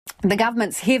The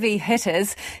government's heavy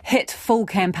hitters hit full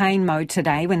campaign mode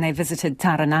today when they visited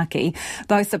Taranaki.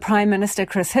 Both the Prime Minister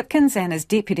Chris Hipkins and his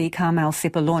deputy Carmel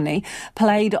Sepuloni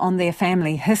played on their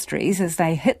family histories as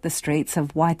they hit the streets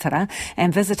of Waitara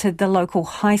and visited the local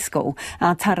high school.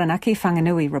 Our Taranaki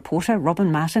Whanganui reporter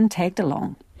Robin Martin tagged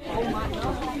along.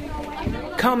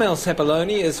 Carmel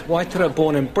Sepuloni is Waitara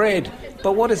born and bred,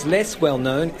 but what is less well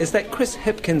known is that Chris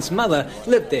Hipkins' mother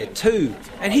lived there too,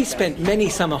 and he spent many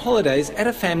summer holidays at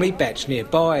a family batch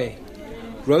nearby.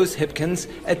 Rose Hipkins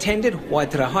attended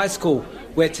Waitara High School,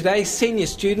 where today senior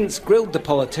students grilled the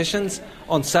politicians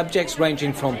on subjects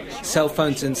ranging from cell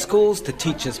phones in schools to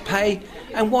teachers' pay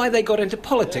and why they got into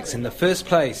politics in the first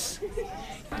place.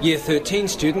 Year 13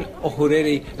 student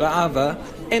Ohureri Ra'ava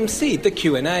emceed the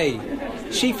Q&A.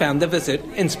 She found the visit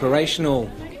inspirational.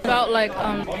 About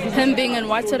him being in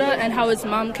Waitara and how his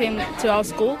mum came to our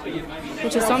school,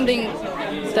 which is something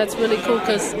that's really cool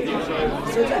because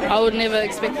I would never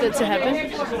expect it to happen.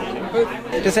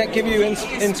 Does that give you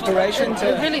inspiration?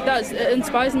 It really does. It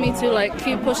inspires me to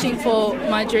keep pushing for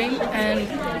my dream, and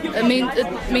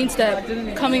it means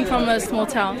that coming from a small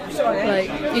town,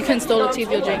 you can still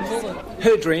achieve your dreams.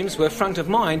 Her dreams were front of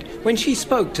mind when she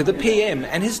spoke to the PM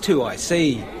and his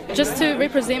 2IC. Just to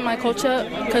represent my culture,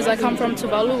 because I come from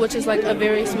Tuvalu, which is a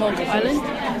very small island,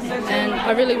 and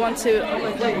I really want to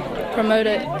promote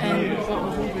it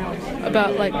and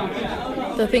about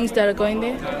the things that are going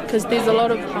there, because there's a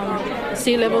lot of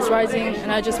sea levels rising,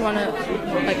 and I just want to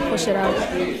push it out.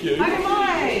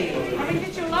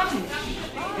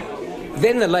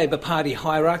 Then the Labour Party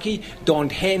hierarchy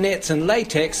donned hairnets and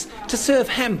latex to serve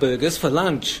hamburgers for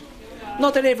lunch.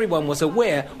 Not that everyone was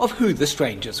aware of who the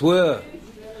strangers were.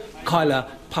 Kaila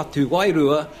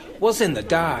Patuwairua was in the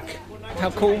dark.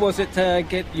 How cool was it to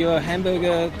get your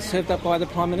hamburger served up by the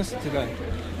Prime Minister today?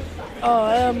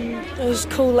 It was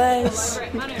cool as.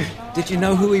 Did you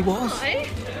know who he was?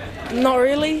 Not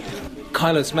really.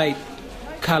 Kaila's mate,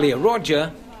 Kalia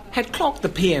Roger, had clocked the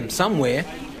PM somewhere.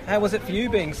 How was it for you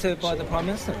being served by the Prime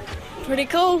Minister? Pretty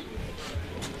cool.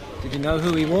 Did you know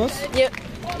who he was? Yep.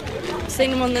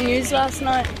 Seen him on the news last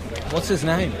night. What's his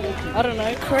name? I don't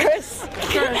know. Chris.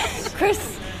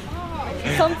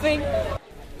 Something.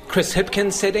 Chris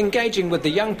Hipkins said engaging with the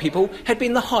young people had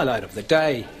been the highlight of the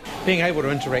day. Being able to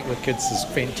interact with kids is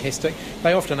fantastic.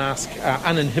 They often ask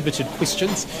uninhibited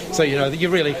questions, so you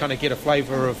really kind of get a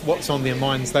flavour of what's on their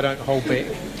minds. They don't hold back.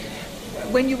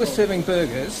 When you were serving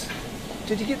burgers,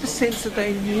 did you get the sense that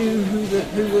they knew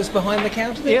who was behind the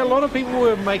counter there? Yeah, a lot of people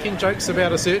were making jokes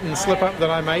about a certain slip-up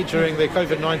that I made during the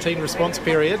COVID-19 response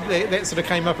period. That sort of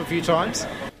came up a few times.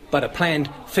 But a planned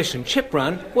fish and chip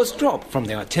run was dropped from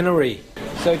the itinerary.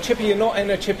 So, Chippy, you're not in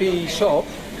a Chippy shop?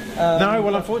 No,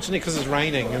 well, unfortunately, because it's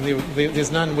raining and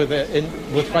there's none with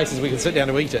places we can sit down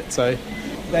to eat it, so...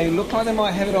 They look like they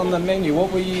might have it on the menu.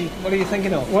 What are you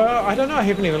thinking of? Well, I don't know. I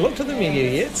haven't even looked at the menu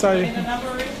yet, so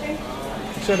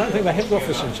I don't think they have got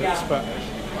fish and chips, but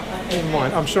never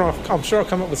mind. I'm sure I'll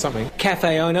come up with something.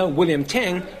 Cafe owner William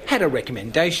Tang had a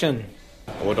recommendation.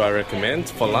 What do I recommend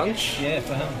for lunch? Yeah,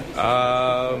 for him.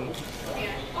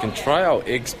 You can try our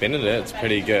eggs Benedict. It's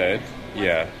pretty good.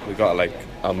 Yeah, we got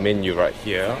our menu right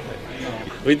here.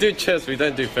 We do chips. We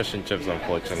don't do fish and chips,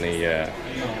 unfortunately. Yeah,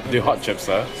 we do hot chips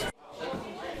though.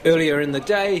 Earlier in the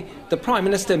day, the Prime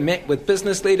Minister met with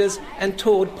business leaders and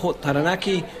toured Port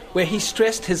Taranaki, where he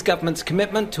stressed his government's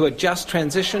commitment to a just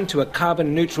transition to a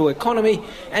carbon-neutral economy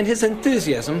and his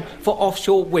enthusiasm for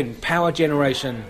offshore wind power generation.